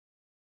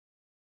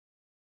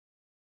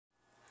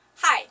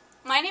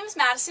My name is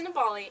Madison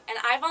Abali, and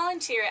I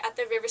volunteer at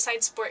the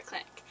Riverside Sport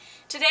Clinic.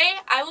 Today,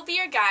 I will be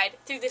your guide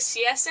through the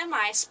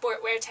CSMI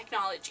Sportsware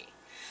technology.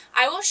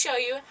 I will show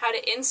you how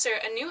to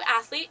insert a new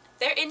athlete,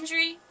 their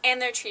injury, and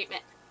their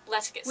treatment.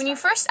 Let's get started. When you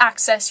first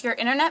access your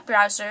internet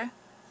browser,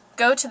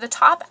 go to the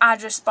top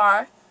address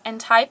bar and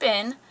type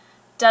in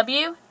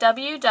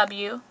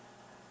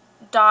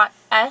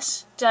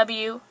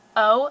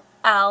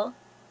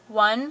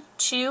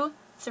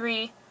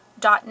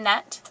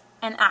www.swol123.net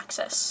and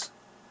access.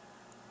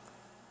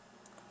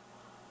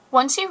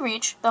 Once you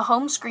reach the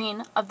home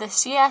screen of the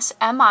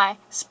CSMI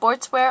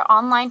Sportsware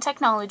Online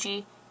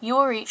Technology, you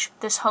will reach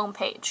this home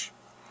page.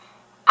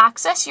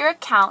 Access your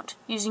account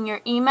using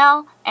your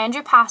email and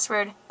your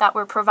password that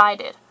were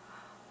provided.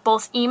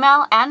 Both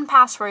email and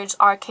passwords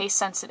are case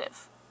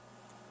sensitive.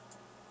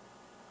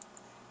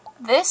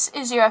 This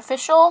is your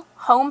official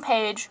home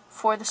page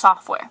for the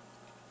software.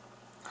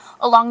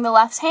 Along the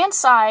left-hand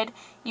side,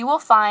 you will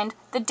find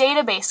the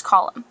database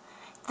column.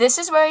 This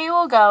is where you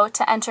will go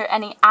to enter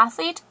any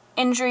athlete,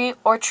 injury,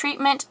 or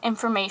treatment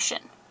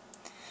information.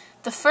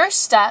 The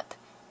first step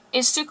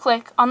is to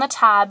click on the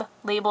tab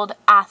labeled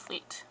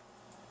Athlete.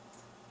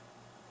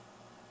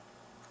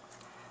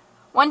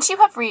 Once you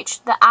have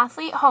reached the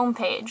athlete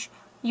homepage,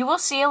 you will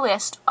see a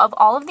list of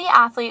all of the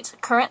athletes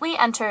currently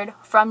entered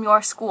from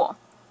your school.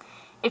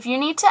 If you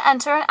need to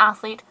enter an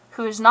athlete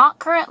who is not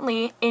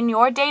currently in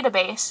your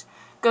database,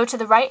 go to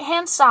the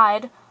right-hand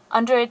side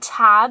under a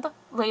tab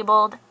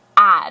labeled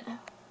Add.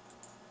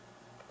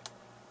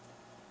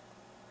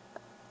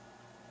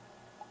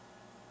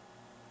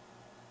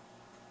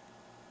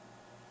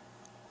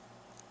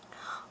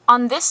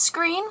 On this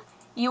screen,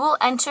 you will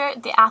enter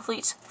the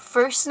athlete's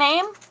first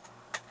name,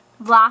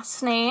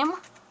 last name,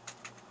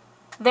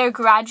 their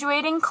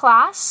graduating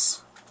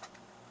class,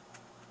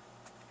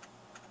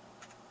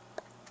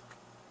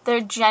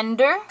 their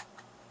gender,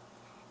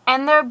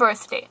 and their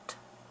birth date.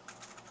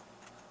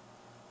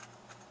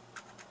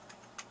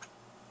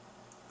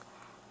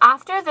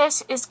 After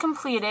this is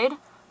completed,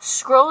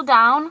 scroll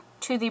down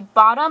to the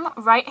bottom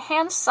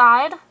right-hand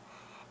side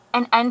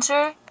and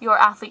enter your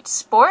athlete's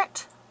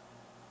sport,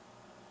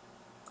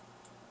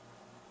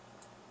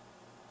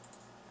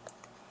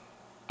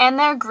 and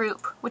their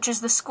group, which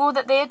is the school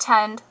that they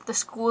attend, the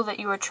school that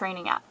you are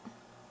training at.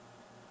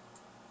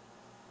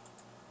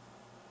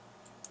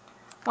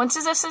 Once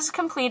this is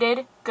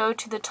completed, go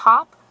to the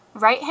top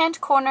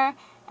right-hand corner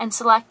and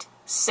select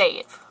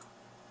Save.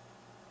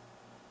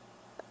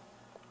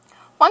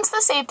 Once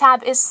the Save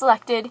tab is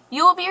selected,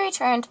 you will be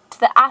returned to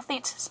the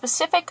athlete's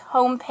specific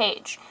home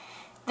page.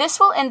 This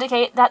will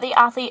indicate that the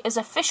athlete is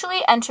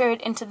officially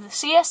entered into the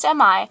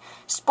CSMI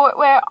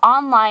Sportsware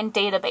Online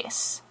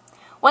database.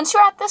 Once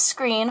you're at this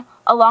screen,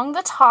 along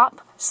the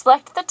top,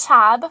 select the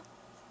tab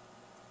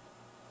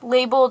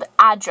labeled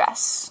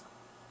Address.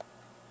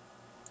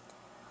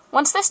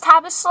 Once this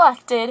tab is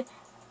selected,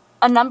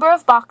 a number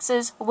of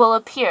boxes will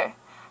appear.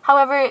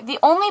 However, the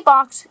only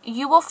box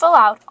you will fill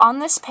out on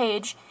this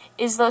page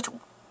is the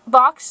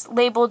box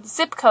labeled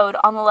Zip Code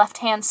on the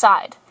left-hand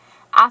side.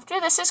 After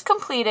this is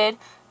completed,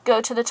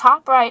 go to the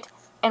top right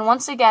and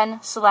once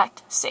again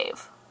select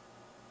Save.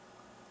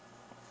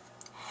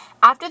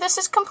 After this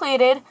is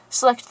completed,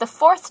 select the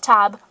fourth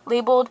tab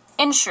labeled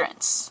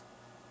Insurance.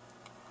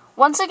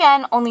 Once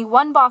again, only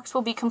one box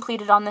will be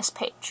completed on this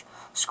page.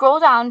 Scroll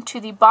down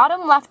to the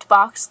bottom left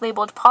box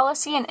labeled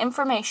Policy and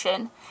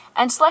Information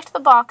and select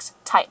the box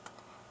Type.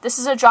 This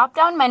is a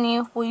drop-down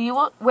menu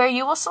where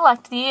you will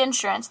select the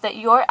insurance that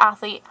your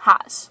athlete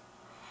has.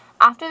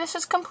 After this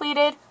is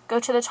completed, go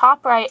to the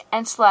top right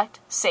and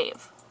select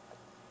Save.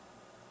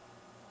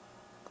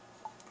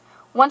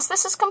 Once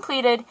this is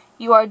completed,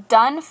 you are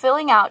done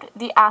filling out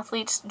the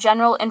athlete's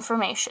general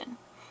information.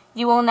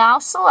 You will now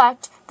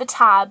select the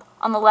tab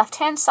on the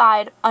left-hand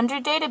side under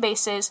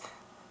Databases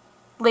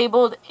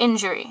labeled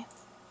Injury.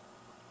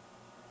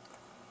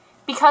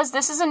 Because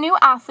this is a new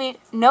athlete,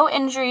 no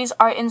injuries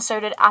are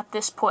inserted at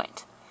this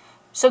point.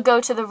 So go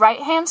to the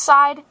right-hand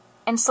side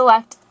and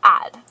select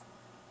Add.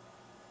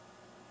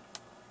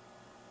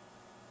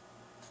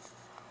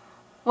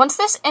 Once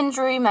this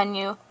injury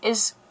menu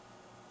is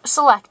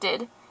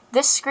selected,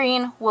 this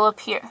screen will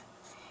appear.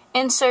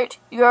 Insert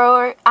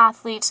your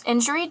athlete's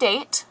injury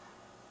date,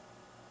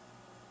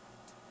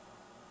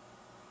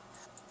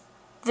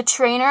 the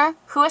trainer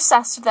who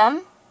assessed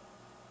them,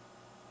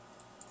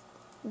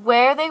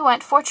 where they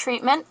went for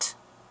treatment,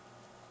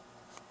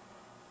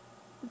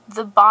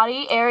 the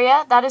body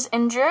area that is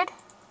injured,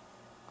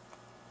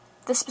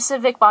 the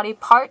specific body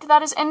part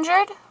that is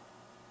injured,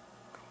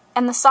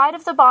 and the side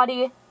of the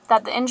body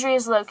that the injury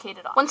is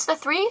located on. Once the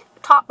three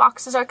top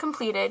boxes are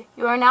completed,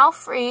 you are now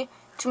free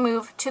to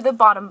move to the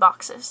bottom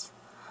boxes.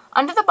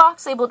 Under the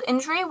box labeled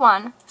Injury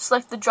 1,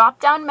 select the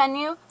drop-down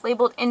menu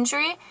labeled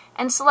Injury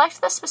and select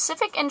the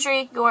specific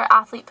injury your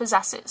athlete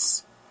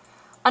possesses.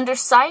 Under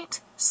Site,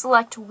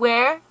 select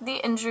where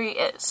the injury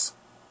is.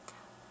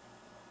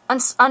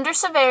 Under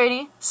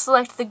Severity,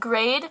 select the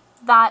grade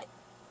that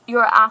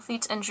your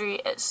athlete's injury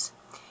is.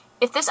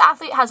 If this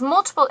athlete has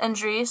multiple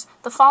injuries,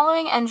 the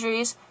following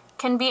injuries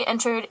can be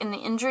entered in the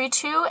Injury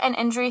 2 and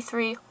Injury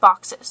 3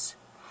 boxes.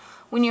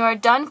 When you are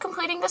done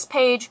completing this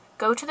page,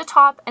 go to the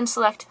top and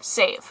select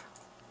Save.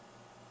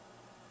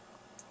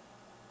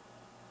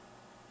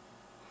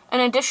 An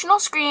additional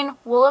screen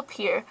will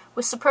appear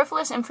with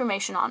superfluous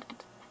information on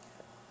it.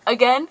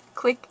 Again,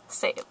 click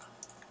Save.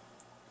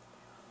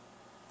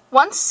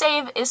 Once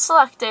Save is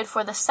selected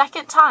for the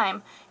second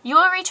time, you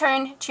will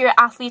return to your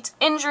athlete's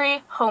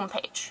injury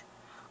homepage.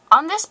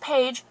 On this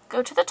page,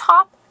 go to the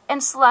top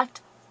and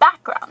select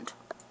Background.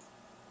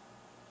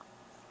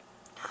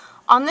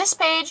 On this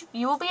page,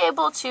 you will be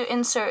able to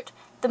insert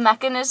the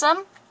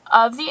mechanism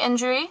of the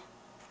injury,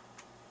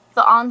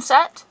 the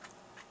onset,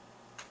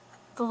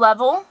 the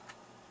level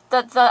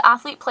that the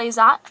athlete plays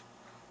at,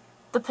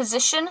 the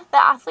position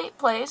the athlete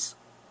plays,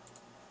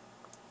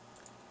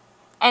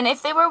 and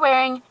if they were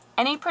wearing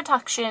any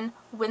protection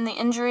when the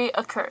injury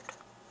occurred.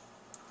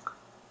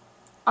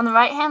 On the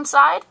right-hand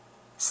side,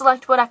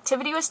 select what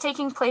activity was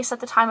taking place at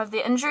the time of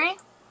the injury,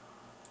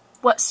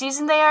 what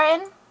season they are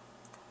in,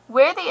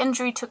 where the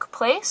injury took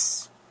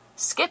place,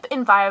 skip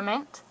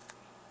environment,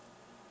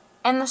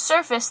 and the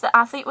surface the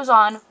athlete was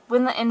on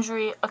when the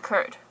injury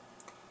occurred.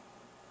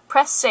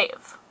 Press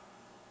Save.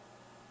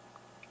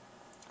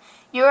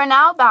 You are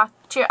now back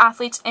to your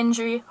athlete's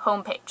injury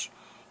homepage.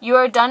 You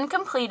are done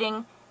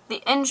completing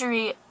the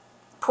injury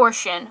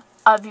portion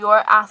of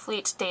your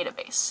athlete's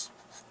database.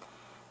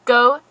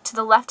 Go to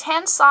the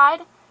left-hand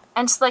side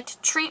and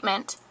select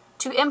Treatment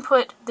to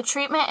input the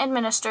treatment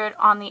administered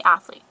on the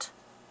athlete.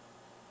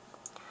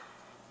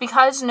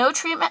 Because no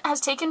treatment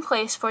has taken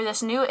place for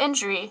this new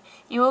injury,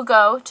 you will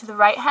go to the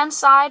right-hand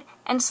side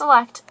and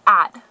select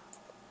Add.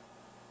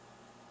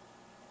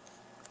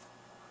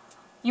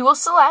 You will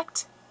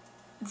select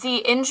the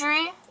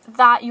injury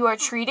that you are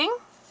treating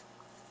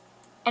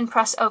and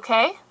press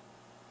OK.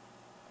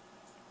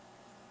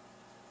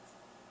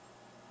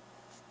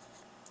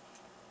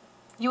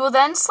 You will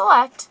then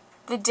select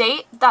the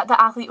date that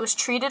the athlete was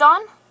treated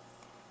on,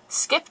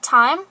 skip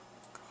time,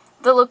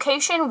 the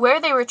location where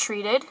they were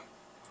treated,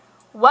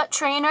 what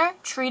trainer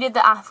treated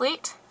the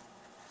athlete,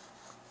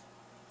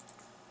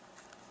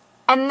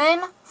 and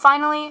then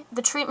finally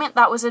the treatment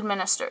that was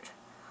administered.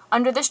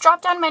 Under this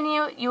drop-down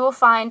menu, you will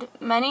find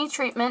many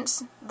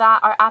treatments that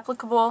are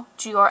applicable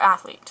to your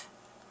athlete.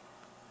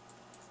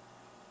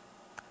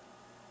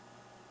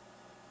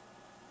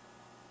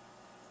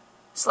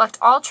 Select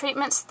all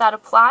treatments that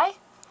apply,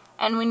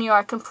 and when you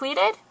are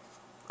completed,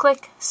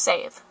 click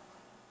Save.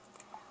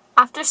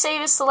 After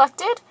Save is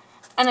selected,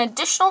 an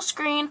additional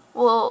screen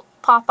will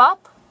pop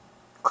up.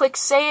 Click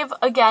Save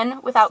again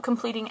without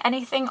completing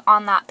anything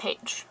on that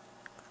page.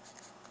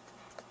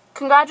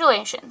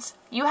 Congratulations!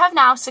 You have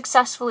now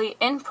successfully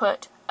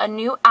input a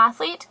new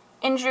athlete,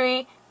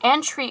 injury,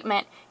 and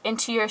treatment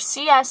into your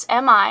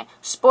CSMI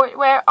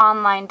Sportswear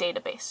online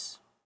database.